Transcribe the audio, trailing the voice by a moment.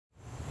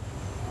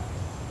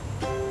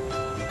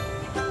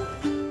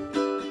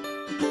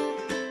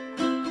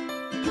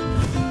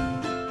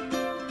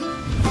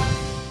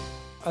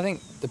I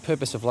think the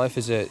purpose of life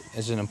is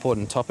an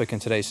important topic in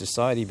today's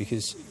society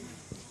because,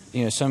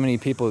 you know, so many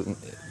people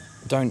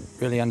don't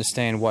really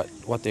understand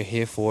what they're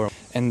here for,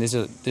 and there's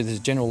a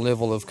general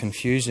level of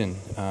confusion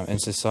in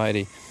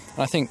society.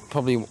 And I think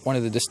probably one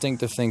of the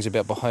distinctive things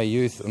about Baha'i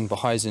youth and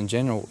Baha'is in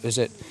general is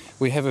that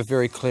we have a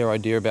very clear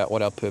idea about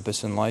what our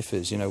purpose in life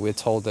is. You know, we're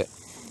told that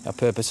our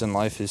purpose in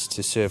life is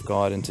to serve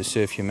God and to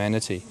serve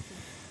humanity.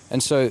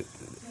 And so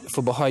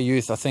for Baha'i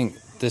youth, I think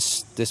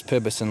this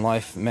purpose in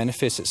life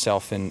manifests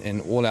itself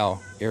in all our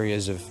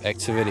areas of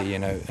activity, you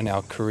know, in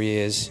our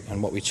careers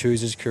and what we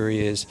choose as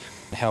careers,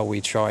 how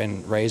we try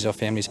and raise our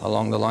families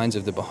along the lines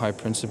of the Baha'i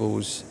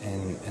principles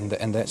and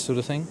that sort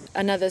of thing.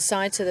 Another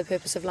side to the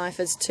purpose of life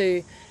is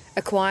to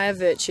acquire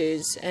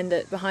virtues, and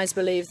that Baha'is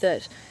believe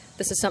that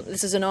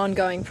this is an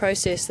ongoing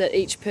process that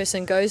each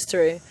person goes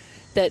through,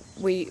 that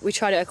we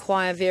try to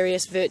acquire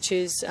various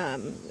virtues,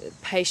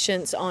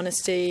 patience,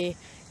 honesty,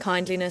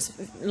 kindliness,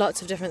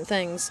 lots of different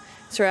things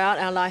throughout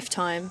our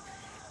lifetime,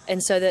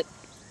 and so that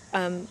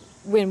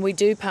when we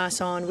do pass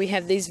on, we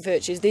have these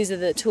virtues. These are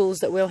the tools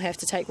that we'll have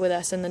to take with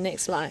us in the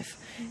next life.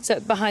 So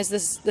Baha'is,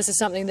 this is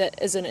something that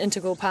is an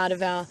integral part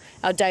of our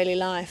daily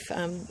life.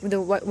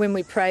 When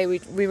we pray,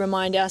 we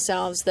remind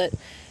ourselves that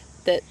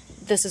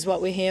this is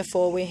what we're here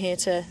for. We're here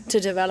to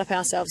develop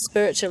ourselves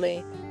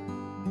spiritually.